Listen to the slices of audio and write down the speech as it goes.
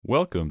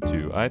Welcome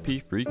to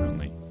IP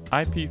Frequently.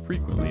 IP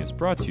Frequently is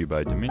brought to you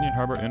by Dominion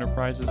Harbor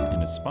Enterprises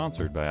and is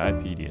sponsored by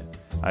IPedia.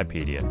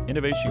 IPedia,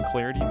 innovation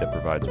clarity that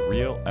provides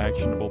real,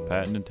 actionable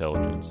patent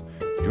intelligence.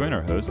 Join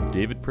our hosts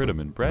David Pridham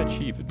and Brad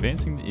Sheaf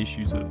advancing the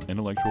issues of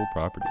intellectual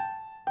property.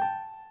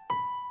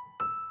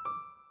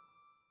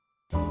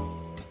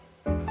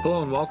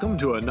 Hello and welcome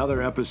to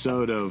another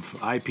episode of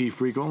IP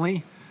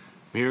Frequently.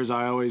 I'm here as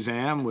I always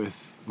am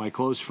with my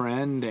close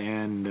friend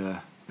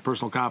and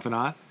personal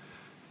confidant,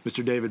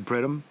 Mr. David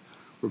Pridham.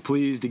 We're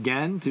pleased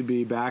again to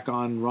be back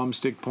on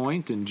Rumstick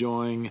Point,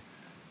 enjoying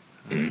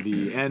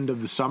the end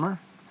of the summer,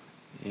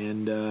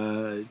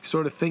 and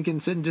sort of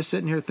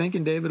sitting here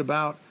thinking, David,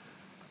 about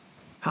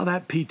how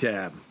that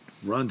PTAB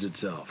runs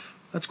itself.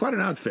 That's quite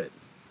an outfit.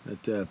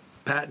 That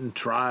patent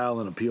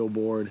trial and appeal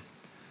board.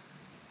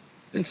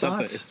 It's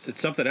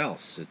something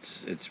else.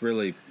 It's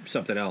really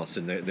something else,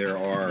 and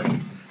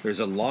there's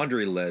a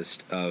laundry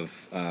list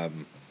of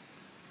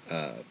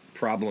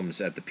problems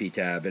at the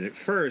PTAB. And at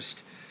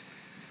first,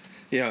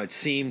 it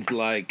seemed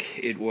like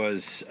it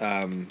was.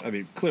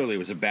 Clearly, it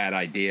was a bad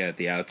idea at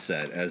the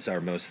outset, as are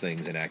most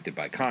things enacted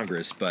by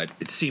Congress. But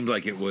it seemed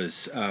like it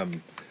was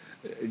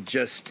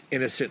just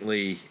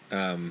innocently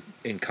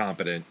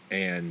incompetent,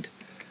 and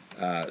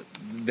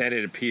then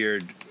it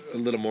appeared a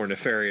little more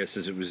nefarious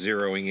as it was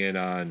zeroing in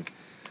on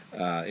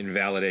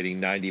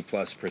invalidating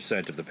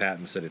 90+% of the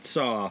patents that it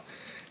saw.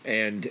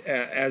 And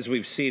as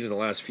we've seen in the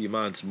last few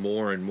months,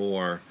 more and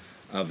more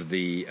of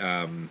the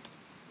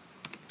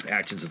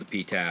actions of the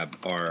PTAB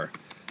are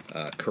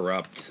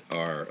corrupt,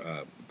 are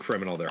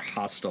criminal, they're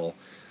hostile,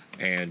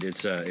 and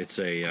it's a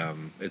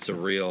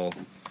real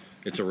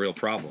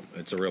problem.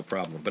 It's a real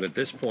problem. But at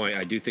this point,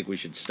 I do think we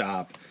should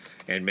stop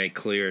and make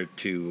clear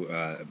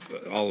to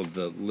all of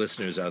the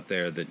listeners out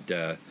there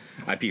that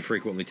IP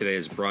Frequently today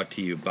is brought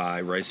to you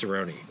by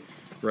Rice-A-Roni.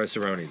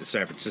 Rice-A-Roni, the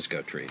San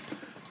Francisco treat.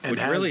 And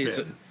which really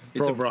is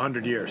for over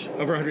 100 years.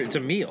 Over 100. It's a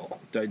meal.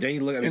 Don't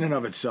you look? In and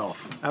of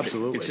itself,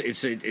 absolutely.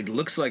 It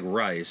looks like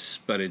rice,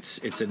 but it's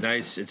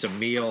a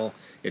meal.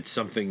 It's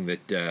something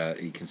that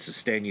you can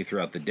sustain you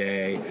throughout the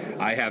day.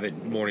 I have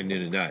it morning,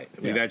 noon, and night.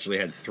 We've actually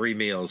had 3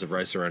 meals of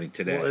Rice-A-Roni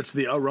today. Well, it's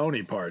the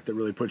aroni part that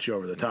really puts you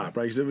over the top,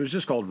 right? Because if it was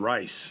just called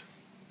rice,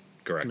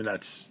 correct.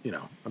 That's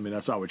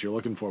not what you're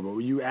looking for. But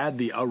when you add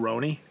the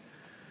aroni,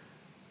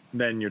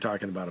 then you're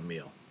talking about a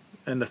meal.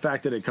 And the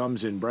fact that it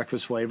comes in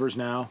breakfast flavors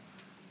now,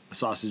 a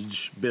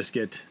sausage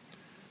biscuit,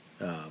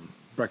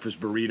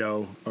 breakfast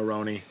burrito,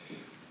 aroni,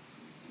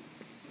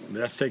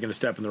 that's taking a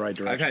step in the right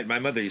direction. My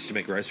mother used to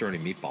make Rice-A-Roni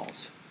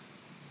meatballs.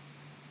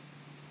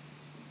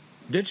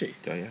 Did she?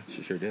 Oh, yeah,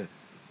 she sure did.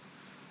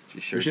 We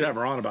should have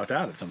her on about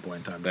that at some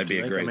point in time. That'd be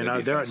a great.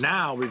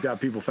 Now we've got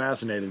people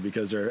fascinated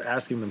because they're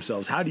asking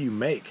themselves, how do you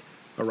make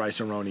a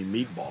Rice-A-Roni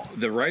meatball?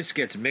 The rice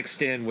gets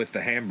mixed in with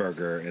the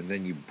hamburger, and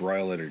then you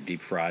broil it or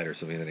deep fry it or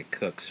something, and then it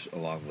cooks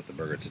along with the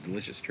burger. It's a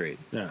delicious treat.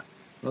 Yeah,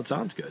 well, it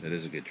sounds good. It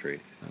is a good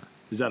treat.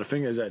 Is that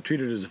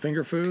treated as a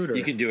finger food? Or?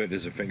 You can do it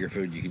as a finger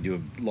food. You can do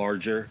it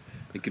larger.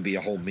 It could be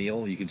a whole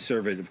meal. You can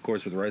serve it, of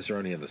course, with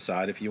Rice-A-Roni on the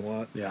side if you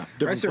want. Yeah,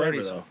 different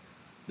flavor though.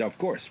 No, of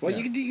course. Well,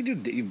 you can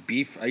do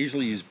beef. I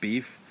usually use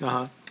beef.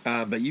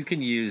 But you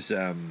can use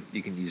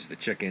the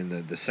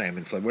chicken, the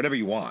salmon flavor, whatever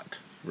you want,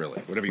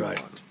 really, whatever you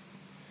want.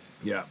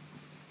 Yeah.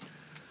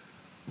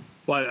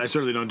 Well, I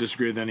certainly don't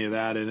disagree with any of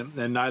that, and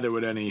neither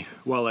would any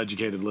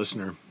well-educated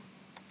listener.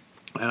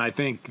 And I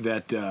think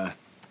that the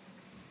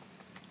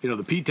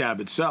PTAB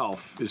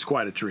itself is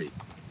quite a treat.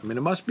 I mean,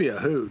 it must be a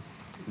hoot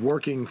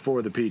working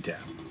for the PTAB.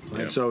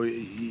 Right? Yeah. So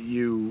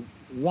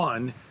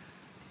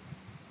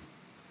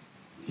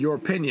your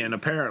opinion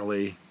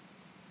apparently.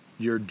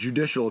 Your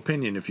judicial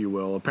opinion, if you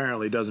will,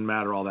 apparently doesn't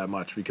matter all that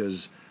much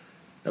because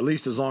at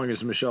least as long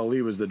as Michelle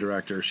Lee was the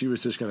director, she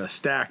was just going to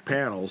stack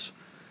panels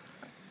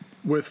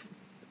with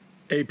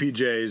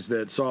APJs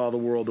that saw the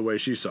world the way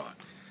she saw it.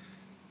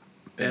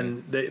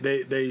 And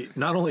they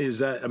not only is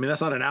that,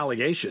 that's not an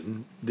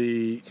allegation.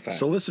 The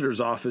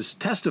solicitor's office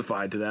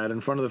testified to that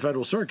in front of the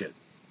Federal Circuit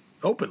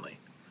openly.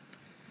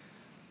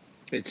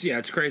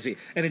 It's crazy,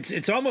 and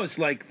it's almost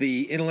like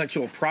the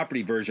intellectual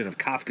property version of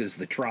Kafka's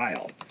The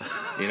Trial.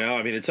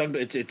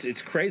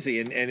 It's crazy,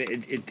 and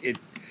it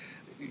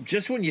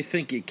just when you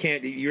think you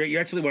can't, you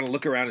actually want to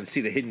look around and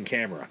see the hidden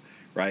camera,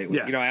 right?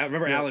 Yeah. I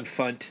remember Alan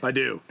Funt. I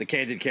do. The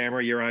candid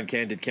camera. You're on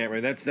candid camera.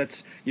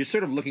 That's you're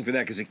sort of looking for that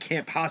because it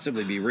can't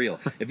possibly be real.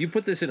 If you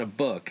put this in a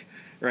book,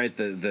 right?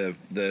 The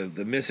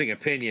missing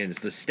opinions,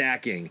 the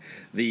stacking,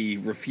 the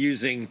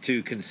refusing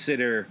to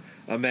consider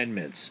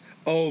amendments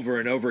over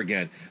and over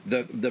again.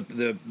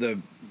 The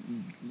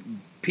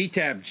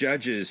PTAB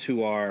judges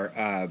who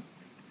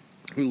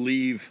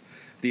leave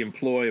the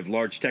employ of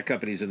large tech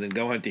companies and then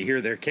go on to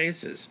hear their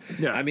cases.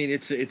 Yeah.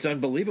 It's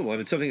unbelievable,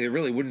 and it's something that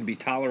really wouldn't be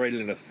tolerated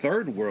in a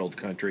third world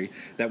country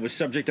that was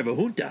subject of a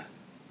junta.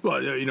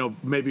 Well,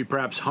 maybe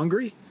perhaps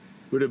Hungary.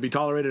 Would it be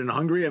tolerated in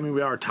Hungary?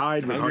 we are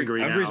tied with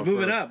Hungary now. Hungary's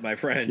moving up, my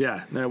friend.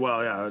 Yeah.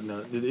 Well, yeah.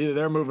 No, either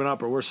they're moving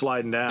up or we're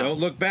sliding down. Don't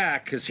look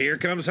back, because here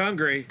comes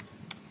Hungary.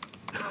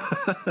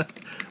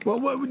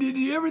 Well, did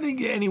you ever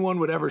think anyone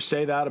would ever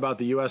say that about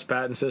the U.S.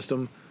 patent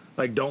system?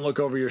 Like, don't look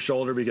over your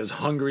shoulder because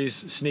Hungary's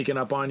sneaking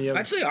up on you?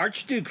 Actually,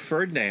 Archduke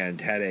Ferdinand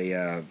had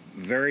a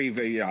very,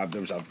 very,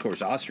 there was, of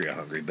course,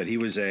 Austria-Hungary, but he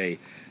was a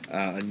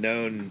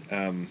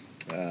known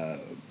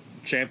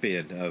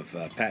champion of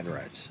patent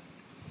rights.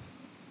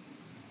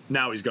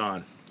 Now he's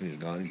gone. He's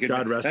gone.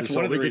 God rest his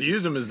soul. We could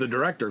use him as the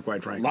director, quite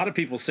A frankly. lot of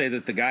people say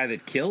that the guy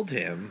that killed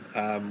him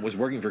was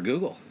working for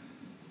Google.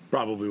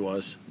 Probably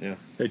was. Yeah.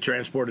 They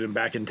transported him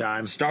back in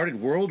time.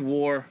 Started World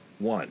War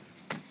I.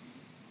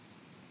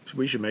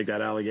 We should make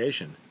that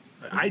allegation.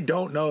 I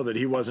don't know that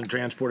he wasn't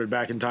transported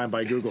back in time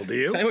by Google. Do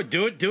you? Tell you what,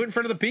 do it in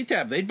front of the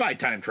PTAB. They'd buy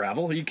time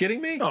travel. Are you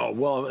kidding me? Oh,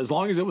 well, as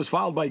long as it was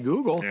filed by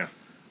Google. Yeah.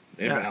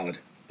 Invalid.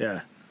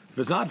 Yeah. If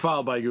it's not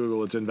filed by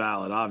Google, it's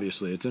invalid,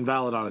 obviously. It's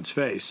invalid on its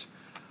face.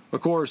 Of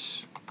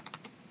course,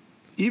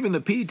 even the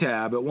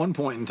PTAB at one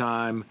point in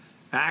time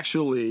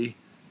actually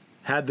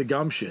had the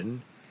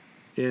gumption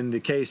in the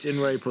case In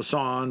re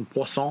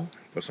Poisson,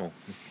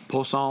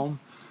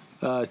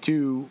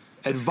 to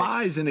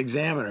advise an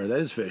examiner. That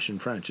is fish in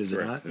French, is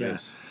it not? It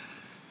is.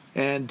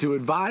 And to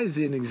advise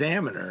an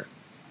examiner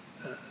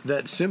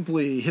that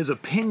simply his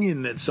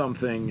opinion that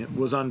something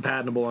was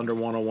unpatentable under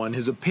 101,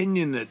 his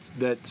opinion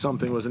that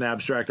something was an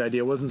abstract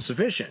idea wasn't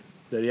sufficient,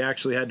 that he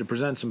actually had to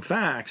present some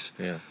facts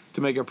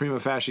to make a prima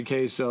facie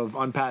case of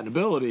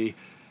unpatentability.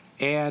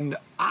 And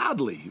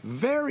oddly,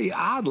 very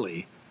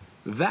oddly,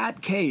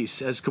 that case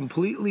has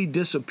completely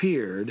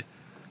disappeared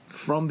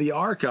from the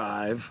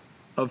archive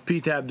of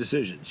PTAB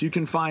decisions. You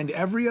can find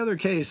every other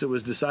case that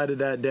was decided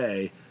that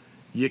day.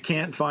 You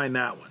can't find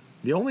that one.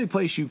 The only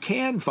place you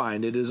can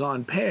find it is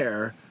on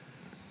PAIR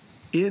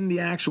in the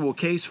actual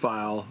case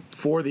file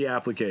for the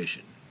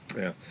application.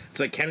 Yeah. It's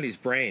like Kennedy's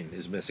brain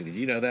is missing. Did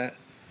you know that?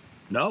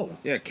 No.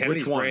 Yeah,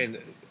 Kennedy's Which one?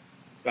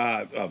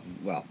 brain.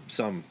 Well,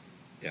 some.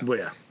 Yeah. Well,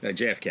 yeah.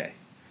 JFK.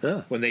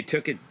 Yeah. When they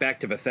took it back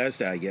to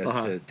Bethesda, I guess,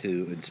 to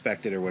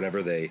inspect it or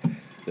whatever, they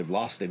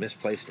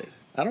misplaced it.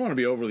 I don't want to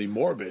be overly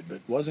morbid,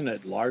 but wasn't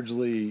it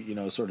largely,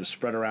 sort of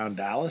spread around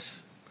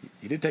Dallas?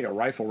 He did take a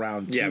rifle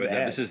round to Yeah, the but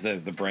head. this is the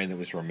brain that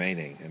was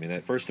remaining. I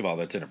mean, first of all,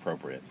 that's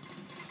inappropriate.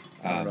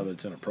 I don't know that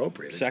it's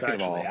inappropriate. Second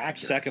It's of all,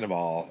 factually accurate.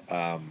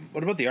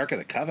 what about the Ark of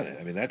the Covenant?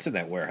 I mean, that's in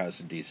that warehouse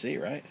in D.C.,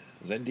 right?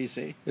 Is that in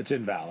D.C.? It's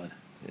invalid.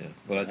 Yeah.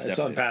 Well, that's It's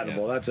definitely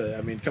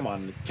unpatentable. yeah. Come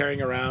on,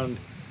 carrying around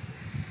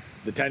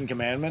the Ten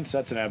Commandments,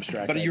 that's an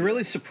abstract But are you idea.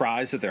 really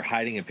surprised that they're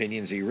hiding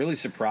opinions? Are you really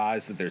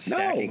surprised that they're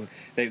stacking?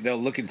 No.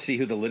 They'll look and see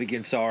who the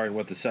litigants are and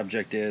what the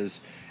subject is,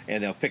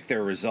 and they'll pick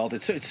their result.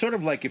 It's sort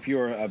of like if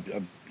you're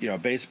a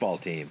baseball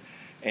team,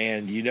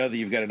 and you know that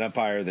you've got an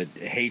umpire that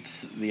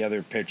hates the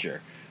other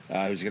pitcher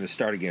who's going to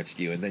start against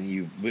you, and then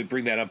you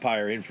bring that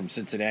umpire in from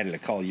Cincinnati to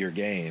call your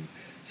game,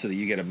 so that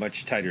you get a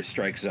much tighter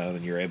strike zone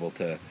and you're able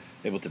to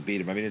beat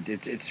him. I mean,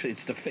 it's a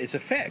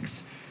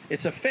fix.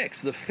 It's a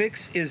fix. The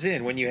fix is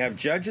in when you have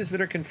judges that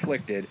are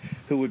conflicted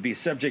who would be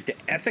subject to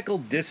ethical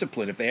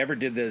discipline if they ever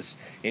did this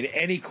in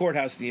any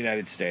courthouse in the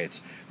United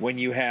States, when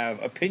you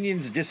have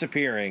opinions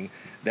disappearing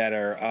that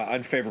are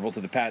unfavorable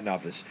to the Patent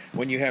Office,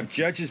 when you have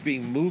judges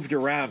being moved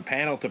around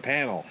panel to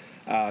panel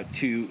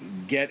to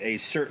get a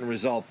certain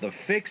result. The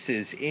fix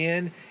is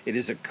in. It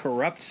is a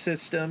corrupt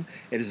system.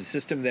 It is a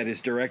system that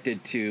is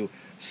directed to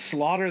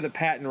slaughter the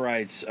patent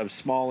rights of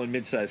small and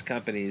mid-sized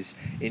companies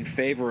in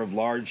favor of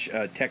large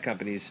tech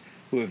companies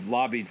who have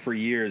lobbied for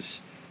years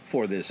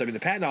for this. I mean, the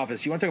Patent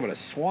Office, you want to talk about a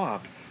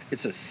swamp,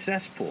 it's a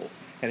cesspool,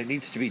 and it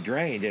needs to be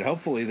drained. And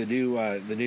hopefully the new